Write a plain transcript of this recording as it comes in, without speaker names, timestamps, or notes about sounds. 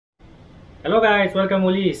Hello guys! Welcome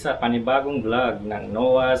muli sa panibagong vlog ng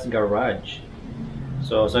Noah's Garage.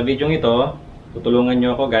 So sa video ito, tutulungan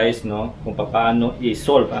nyo ako guys kung paano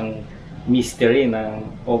i-solve ang mystery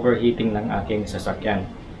ng overheating ng aking sasakyan.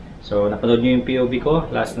 So napanood nyo yung POV ko,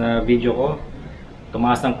 last na video ko,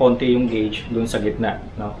 tumaas ng konti yung gauge dun sa gitna.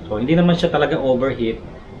 So hindi naman siya talaga overheat,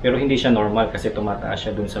 pero hindi siya normal kasi tumataas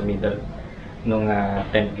siya dun sa middle ng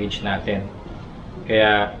temp gauge natin.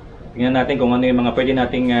 Kaya tingnan natin kung ano yung mga pwede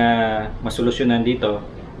nating masolusyonan dito.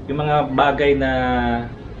 Yung mga bagay na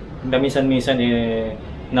minsan-minsan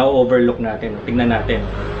na-overlook natin. Tingnan natin.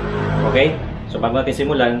 Okay? So bago natin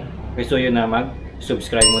simulan, gusto nyo na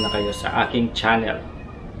mag-subscribe muna kayo sa aking channel.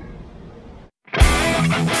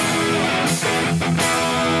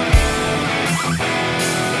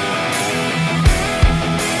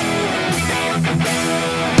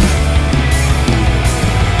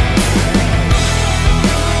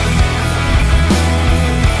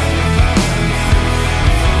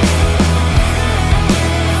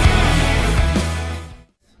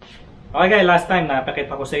 Okay guys, last time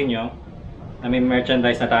napakita ko sa inyo na may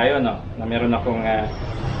merchandise na tayo, na meron akong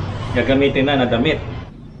gagamitin na damit.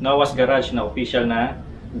 Noah's Garage na official na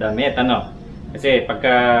damit, Kasi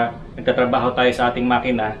pagka nagtatrabaho tayo sa ating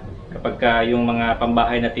makina, kapag yung mga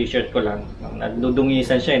pambahay na t-shirt ko lang,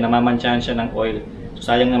 nadudungisan siya, namamantsahan siya ng oil.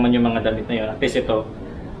 So sayang naman yung mga damit na yun. At least ito,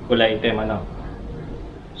 kulay itim,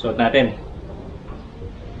 Suot natin.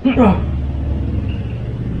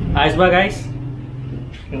 Ayos ba guys?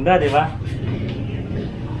 Ganda, di ba?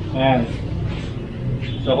 Ayan.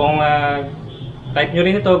 So kung type nyo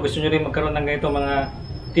rin ito, gusto nyo rin magkaroon ng ganito mga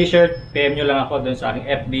t-shirt, PM nyo lang ako dun sa aking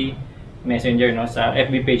FB Messenger, sa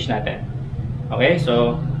FB page natin. Okay,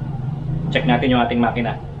 so check natin yung ating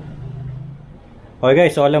makina. Okay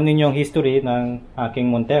guys, so alam niyo yung history ng aking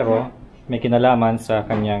Montero. May kinalaman sa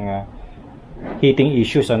kanyang heating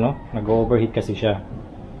issues, nag-overheat kasi siya.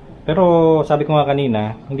 Pero sabi ko nga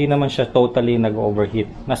kanina, hindi naman siya totally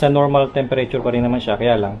nag-overheat. Nasa normal temperature pa rin naman siya,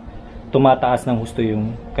 kaya lang tumataas ng husto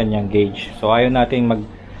yung kanyang gauge. So ayaw nating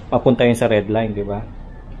mapunta yun sa red line, di ba?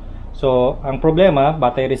 So ang problema,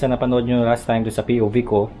 batay rin sa napanood nyo last time doon sa POV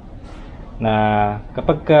ko, na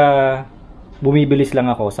kapag bumibilis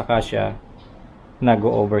lang ako, saka siya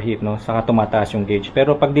nag-overheat, saka tumataas yung gauge.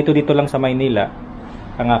 Pero pag dito lang sa Maynila,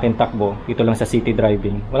 ang aking takbo, dito lang sa city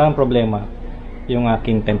driving, walang problema yung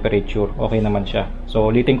aking temperature, okay naman siya.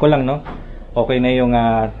 So ulitin ko lang, okay na yung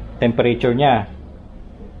temperature niya.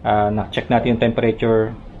 Na-check natin yung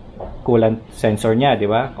temperature coolant sensor niya, di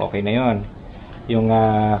ba? Okay na yon. Yung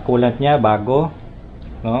coolant niya bago,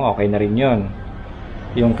 okay na rin yon.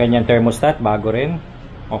 Yung kanyang thermostat bago rin,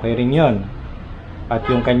 okay rin yon. At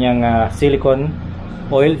yung kanyang silicone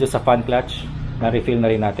oil do sa fan clutch, na refill na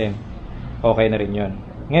rin natin, okay na rin yon.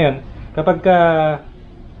 Ngayon, kapag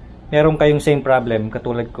meron kayong same problem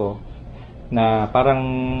katulad ko, na parang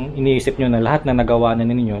iniisip nyo na lahat na nagawa na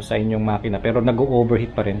ninyo sa inyong makina pero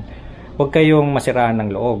nag-overheat pa rin, huwag kayong masiraan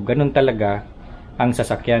ng loob. Ganun talaga ang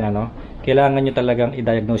sasakyan, Kailangan nyo talagang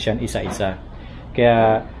i-diagnose yan isa-isa.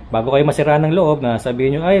 Kaya bago kayo masiraan ng loob na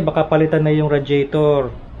sabihin nyo, ay baka palitan na yung radiator,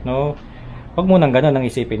 huwag munang ganun ang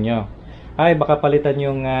isipin nyo. Ay baka palitan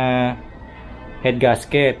yung head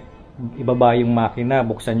gasket, ibaba yung makina,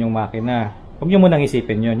 buksan yung makina. Huwag nyo munang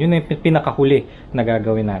isipin yun. Yun yung pinakahuli na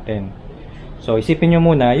gagawin natin. So, isipin nyo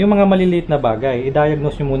muna yung mga maliliit na bagay.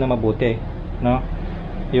 I-diagnose nyo muna mabuti,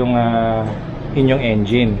 yung inyong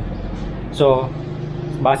engine. So,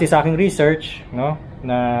 base sa aking research,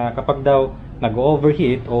 na kapag daw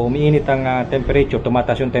nag-overheat o umiinit ang temperature,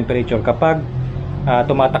 tumataas yung temperature, kapag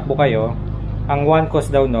tumatakbo kayo, ang one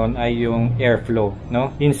cause daw nun ay yung airflow,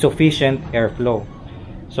 insufficient airflow.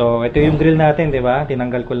 So, ito yung grill natin, di ba?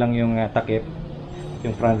 Tinanggal ko lang yung takip,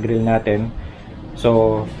 yung front grill natin.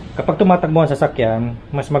 So, kapag tumatakbo ang sasakyan,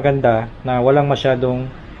 mas maganda na walang masyadong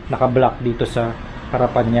nakablock dito sa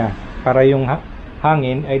harapan niya, para yung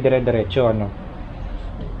hangin ay dire-diretso,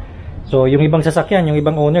 So, yung ibang sasakyan, yung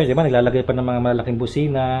ibang owners, di ba? Naglalagay pa ng mga malaking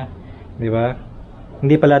busina, di ba?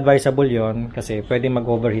 Hindi pala advisable yon kasi pwede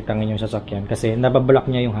mag-overheat ang inyong sasakyan kasi nabablock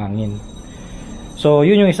niya yung hangin. So,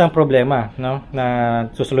 yun yung isang problema, na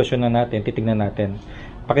susolusyonan natin, titignan natin.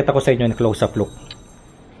 Pakita ko sa inyo yung close-up look.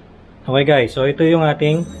 Okay guys, so ito yung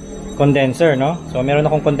ating condenser, So, meron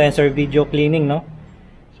akong condenser video cleaning,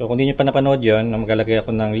 So, kung di nyo pa napanood yun, maglalagay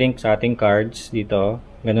ako ng link sa ating cards dito.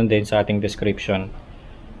 Ganun din sa ating description.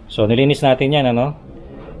 So, nilinis natin yan,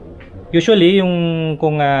 Usually,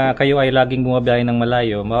 kung kayo ay laging bumabiyahe ng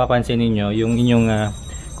malayo, mapapansin niyo yung inyong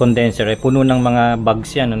condenser ay puno ng mga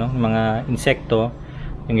bugs yan, mga insekto.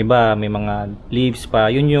 Yung iba may mga leaves pa,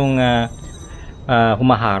 yun yung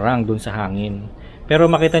humaharang dun sa hangin. Pero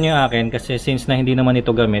makita nyo yung akin, kasi since na hindi naman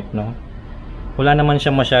ito gamit, no, wala naman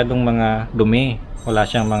siyang masyadong mga dumi, wala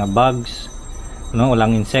siyang mga bugs, no,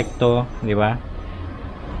 walang insekto, di ba?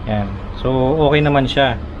 Yan. So okay naman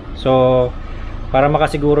siya. So para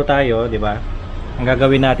makasiguro tayo, di ba, ang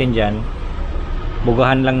gagawin natin diyan,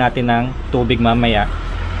 bugahan lang natin ng tubig mamaya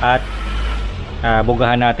at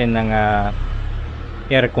bugahan natin ng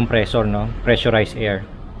air compressor, no, pressurized air,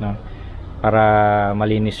 no, para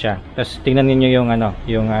malinis siya. Tapos tingnan niyo yung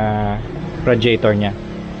yung radiator niya.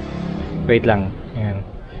 Wait lang. Ayan.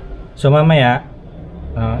 So mamaya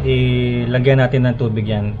ilagyan natin ng tubig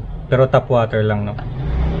yan, pero tap water lang, no,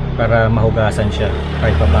 para mahugasan siya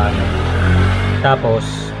kahit paano.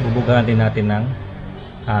 Tapos bubugahan din natin ng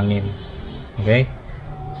hangin. Okay?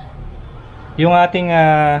 Yung ating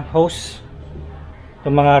hose,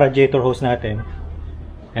 itong mga radiator hose natin,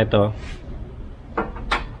 ito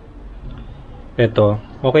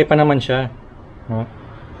okay pa naman siya, no?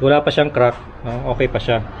 Wala pa siyang crack, no? Okay pa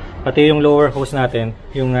siya. Pati yung lower hose natin,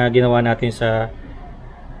 yung ginawa natin sa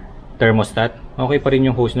thermostat, okay pa rin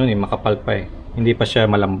yung hose nun, makapal pa hindi pa siya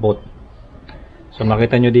malambot. So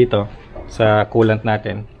makita nyo dito sa coolant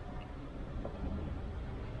natin,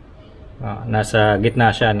 nasa gitna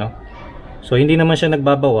siya, no? So hindi naman siya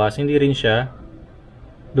nagbabawas, hindi rin siya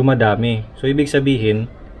dumadami. So ibig sabihin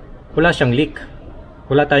wala siyang leak,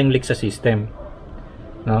 wala tayong leak sa system,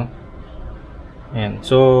 no? Ayan.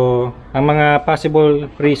 So ang mga possible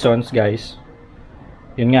reasons, guys,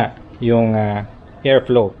 yun nga, yung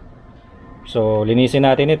airflow. So linisin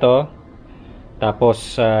natin ito.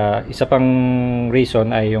 Tapos isa pang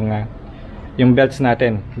reason ay yung belts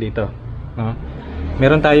natin dito, no?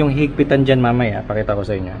 Meron tayong higpitan dyan mamaya, pakita ko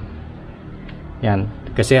sa inyo. Yan,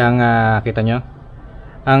 kasi ang kita nyo,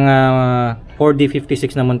 ang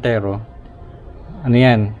 4D56 na Montero, ano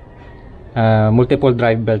yan, multiple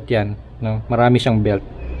drive belt yan, no? Marami siyang belt.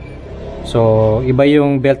 So iba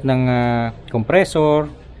yung belt ng compressor,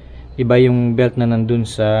 iba yung belt na nandun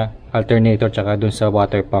sa alternator tsaka dun sa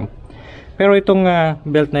water pump. Pero itong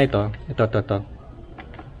belt na ito,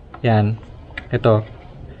 yan, ito,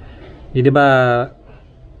 di ba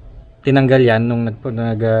tinanggal yan nung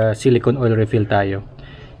nag silicone oil refill tayo,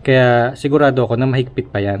 kaya sigurado ako na mahigpit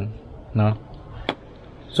pa yan, no?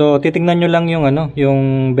 So titingnan nyo lang yung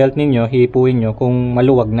yung belt ninyo, hihipuin nyo kung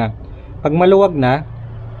maluwag na. Pag maluwag na,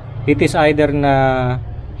 it is either na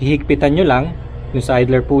hihigpitan nyo lang yung sa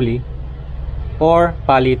idler pulley or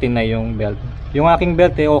palitin na yung belt. Yung aking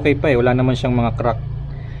belt okay pa wala naman siyang mga crack.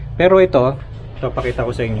 Pero ito pakita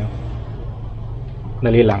ko sa inyo,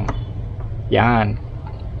 dali lang, yan,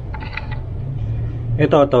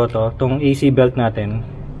 itong AC belt natin,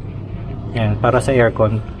 yan, para sa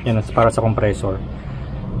aircon, yan, para sa compressor,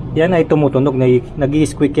 yan ay tumutunog,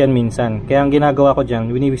 nag-i-squeak yan minsan. Kaya ang ginagawa ko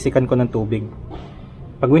dyan, winiwisikan ko ng tubig.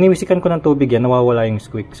 Pag winiwisikan ko ng tubig yan, nawawala yung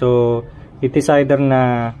squeak. So it is either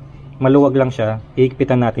na maluwag lang siya,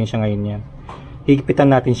 hihigpitan natin siya ngayon yan. Higpitan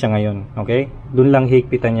natin siya ngayon, okay? Doon lang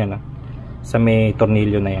higpitan niya, no? Sa may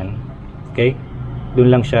tornilyo na yan, okay? Doon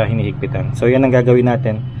lang siya hinihigpitan. So yan ang gagawin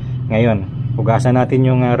natin ngayon. Hugasan natin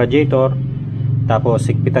yung radiator, tapos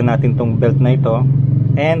higpitan natin tong belt na ito,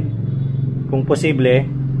 and kung posible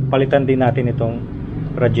palitan din natin itong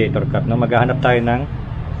radiator cap, no? Maghahanap tayo ng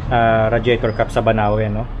radiator cap sa Banawe,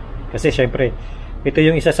 no? Kasi syempre ito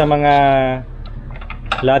yung isa sa mga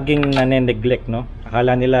laging nane-neglect, no?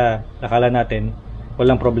 Akala natin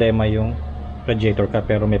walang problema yung radiator cap,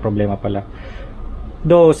 pero may problema pala.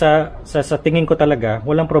 Though sa tingin ko talaga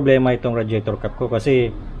walang problema itong radiator cap ko,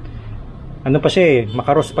 kasi pa siya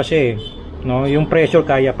makaros pa siya, no? Yung pressure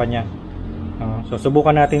kaya pa niya. So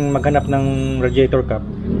subukan natin maghanap ng radiator cap,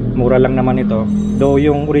 mura lang naman ito. Though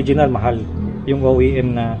yung original mahal, yung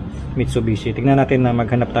OEM na Mitsubishi. Tingnan natin na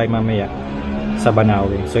maghanap tayo mamaya sa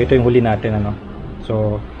Banawe. So ito yung huli natin,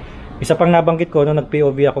 So isa pang nabanggit ko nung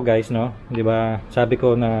nag-POV ako, guys, no? 'Di ba? Sabi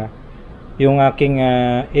ko na yung aking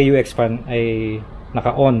AUX fan ay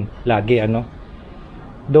naka-on lagi,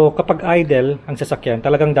 Do kapag idle ang sasakyan,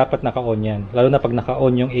 talagang dapat naka-on 'yan. Lalo na pag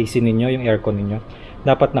naka-on yung AC ninyo, yung aircon ninyo,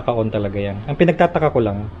 dapat naka-on talaga 'yan. Ang pinagtataka ko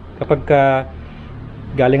lang, kapag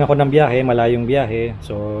galing ako ng biyahe, malayong biyahe,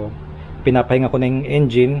 so pinapahinga ko na yung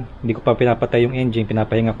engine, hindi ko pa pinapatay yung engine,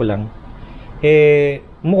 pinapahinga ko lang.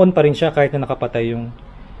 Muon pa rin siya kahit na nakapatay yung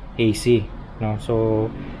AC, no? So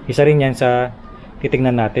isa rin yan sa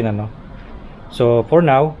titingnan natin, So for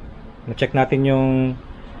now, na-check natin yung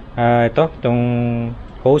itong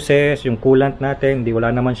hoses, yung coolant natin,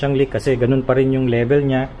 wala naman siyang leak kasi ganun pa rin yung level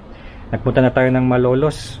niya. Nagpunta na tayo ng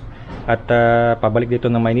Malolos at pabalik dito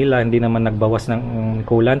ng Maynila, hindi naman nagbawas ng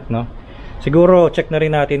coolant, no? Siguro check na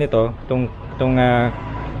rin natin itong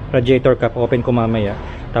radiator cap, open ko mamaya.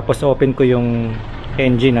 Tapos open ko yung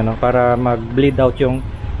engine ano, para mag-bleed out yung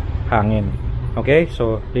hangin. Okay,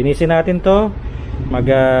 so linisin natin to.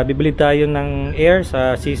 Mag-bleed tayo ng air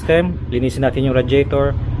sa system. Linisin natin yung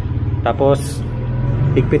radiator. Tapos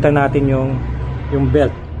higpitan natin yung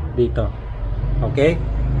belt dito. Okay?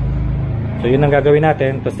 So yun ang gagawin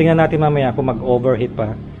natin. Tapos tingnan natin mamaya kung mag-overheat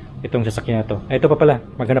pa itong sasakyan na to. Ito pa pala,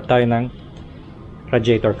 maghanap tayo ng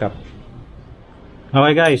radiator cap.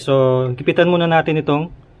 Okay guys, so higpitan muna natin itong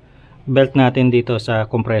belt natin dito sa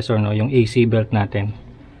compressor, no, yung AC belt natin.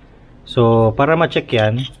 So para ma-check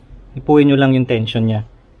yan, ipuin nyo lang yung tension nya.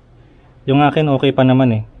 Yung akin okay pa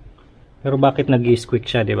naman eh, pero bakit nag-squeak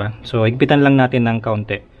siya, diba? So higpitan lang natin ng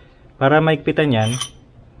kaunti. Para maigpitan yan,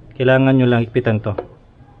 kailangan nyo lang higpitan to,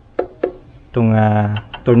 itong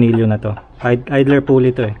tornilyo na to. Idler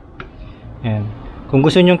pulley to eh. Ayan. Kung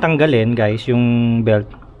gusto nyo tanggalin guys yung belt,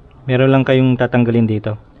 meron lang kayong tatanggalin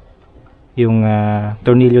dito yung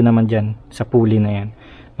tornilyo naman dyan sa pulley na yan.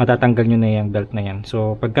 Matatanggal nyo na yung belt na yan.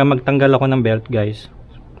 So pagka magtanggal ako ng belt guys,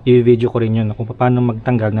 i-video ko rin yun kung paano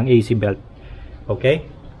magtanggal ng AC belt. Okay,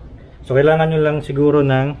 so kailangan nyo lang siguro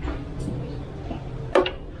ng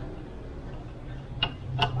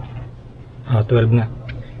 12 na.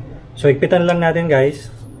 So higpitan lang natin guys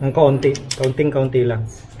ng kaunti, kaunting lang.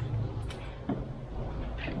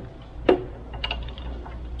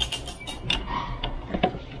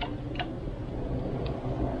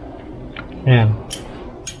 Ayan.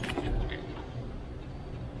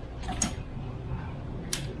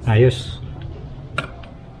 Ayos.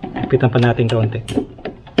 Higpitan pa natin kaunti.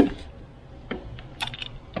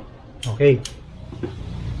 Okay.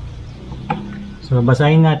 So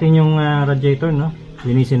basahin natin yung radiator, no?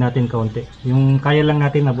 Linisin natin kaunti. Yung kaya lang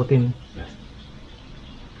natin abutin.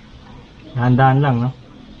 Dahan-dahan lang, no?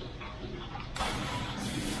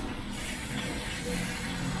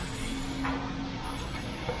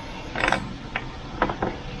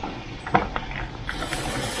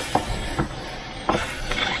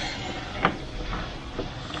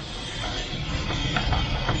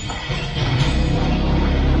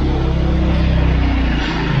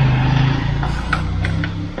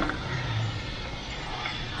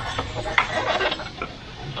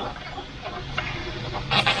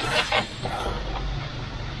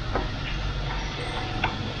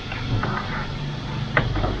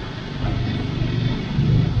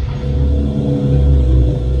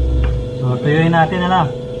 Tuyuin natin na lang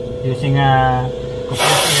using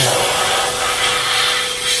compressor air.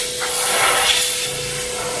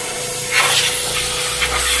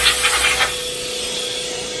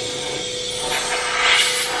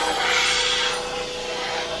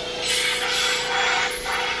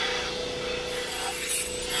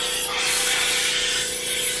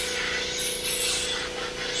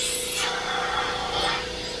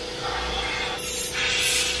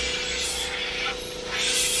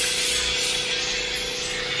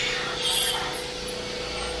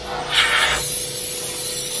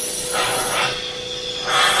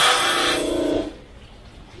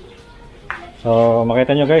 So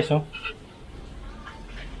makita nyo guys, oh,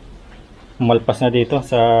 umalpas na dito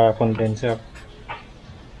sa condenser.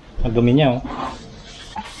 Ang dumi niya, oh.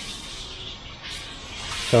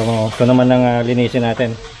 So ito naman ang linisin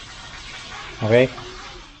natin. Okay,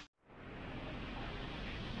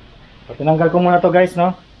 so tinanggal ko muna to guys,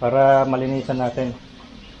 no, para malinisan natin.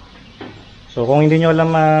 So kung hindi nyo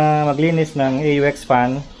alam maglinis ng AUX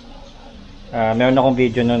fan, meron akong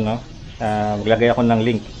video nun, no. Maglagay ako ng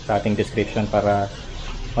link sa ating description para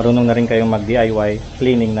marunong na rin kayong mag DIY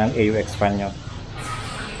cleaning ng AUX fan nyo.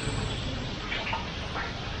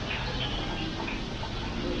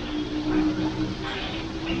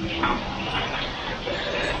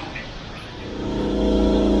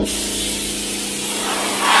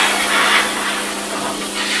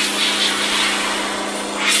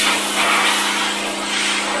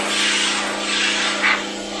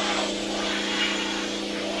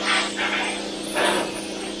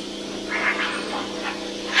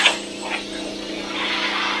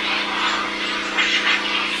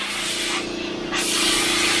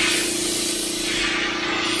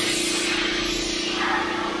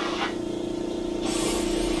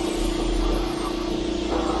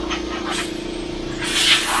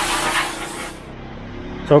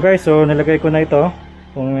 So guys, so nilagay ko na ito,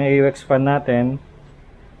 kung AUX fan natin.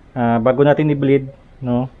 Bago natin i-bleed,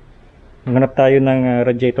 no, maghanap tayo ng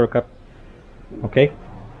radiator cap. Okay?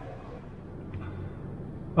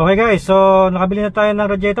 Okay guys, so nakabili na tayo ng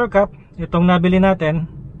radiator cap. Itong nabili natin,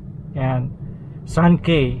 yan, Sun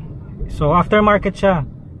K. So aftermarket siya.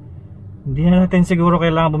 Hindi na natin siguro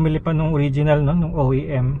kailangan bumili pa nung original, no, nung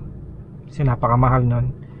OEM, kasi napakamahal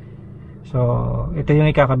nun. So ito yung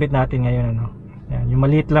ikakabit natin ngayon, ano. Yan, yung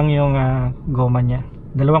maliit lang yung goma nya.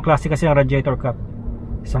 Dalawang klase kasi ang radiator cap,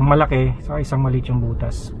 isang malaki saka isang maliit yung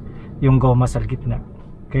butas, yung goma sa gitna.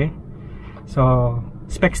 Okay, so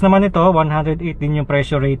specs naman ito 108 din yung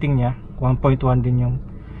pressure rating nya, 1.1 din yung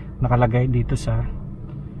nakalagay dito sa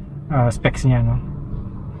specs nya, no.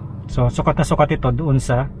 So sukat na sukat ito doon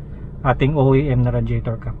sa ating OEM na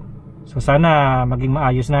radiator cap. So sana maging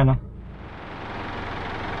maayos na, no.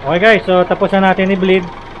 Okay guys, so tapos na natin i-bleed.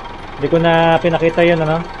 Hindi ko na pinakita yun,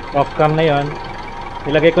 ano, off cam na yon.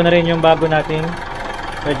 Ilagay ko na rin yung bago nating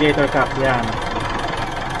radiator cap. Yan.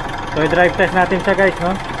 So i-drive test natin siya guys, no.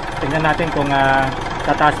 Tingnan natin kung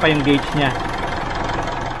tataas pa yung gauge nya.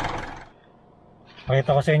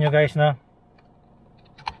 Pakita ko sa inyo guys, na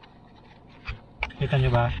kita nyo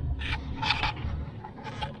ba?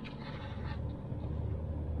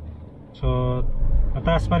 So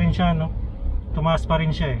mataas pa rin siya, no. Tumaas pa rin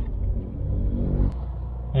siya eh.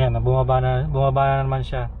 Ayan, bumaba na naman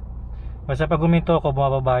siya. Basta pag guminto ako,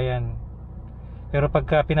 bumababa yan. Pero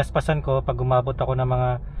pagka pinaspasan ko, pag umabot ako ng mga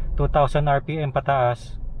 2000 RPM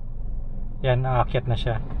pataas, yan, aakyat na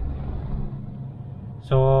siya.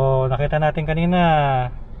 So nakita natin kanina,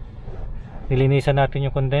 nilinisan natin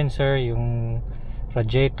yung condenser, yung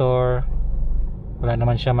radiator, wala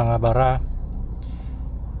naman siya mga bara.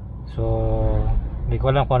 So hindi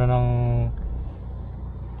ko alam kung ano nang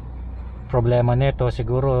problema nito.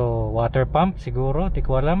 Siguro water pump, siguro, di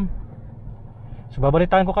ko alam. So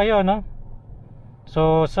babalitaan ko kayo, no.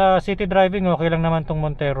 So sa city driving okay lang naman tong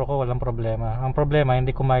Montero ko, walang problema. Ang problema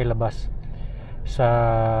hindi ko mailabas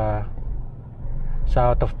sa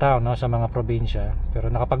out of town, no, sa mga probinsya. Pero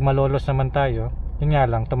nakapag malolos naman tayo, yun nga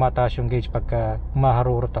lang, tumataas yung gauge pagka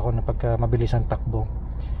maharurot ako, na pagka mabilis ang takbo.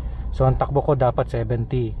 So ang takbo ko dapat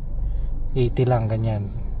 70, 80 lang,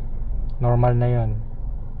 ganyan. Normal na yun.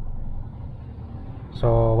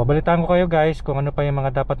 So babalitaan ko kayo guys kung ano pa yung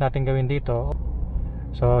mga dapat natin gawin dito.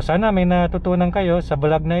 So sana may natutunan kayo sa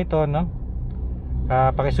vlog na ito, no.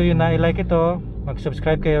 Pakisuyo na i-like ito,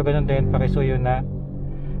 mag-subscribe kayo, ganun din pakisuyo na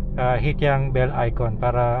hit yung bell icon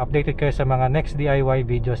para updated kayo sa mga next DIY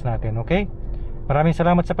videos natin. Okay, maraming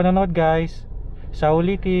salamat sa panonood guys. Sa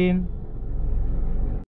ulitin.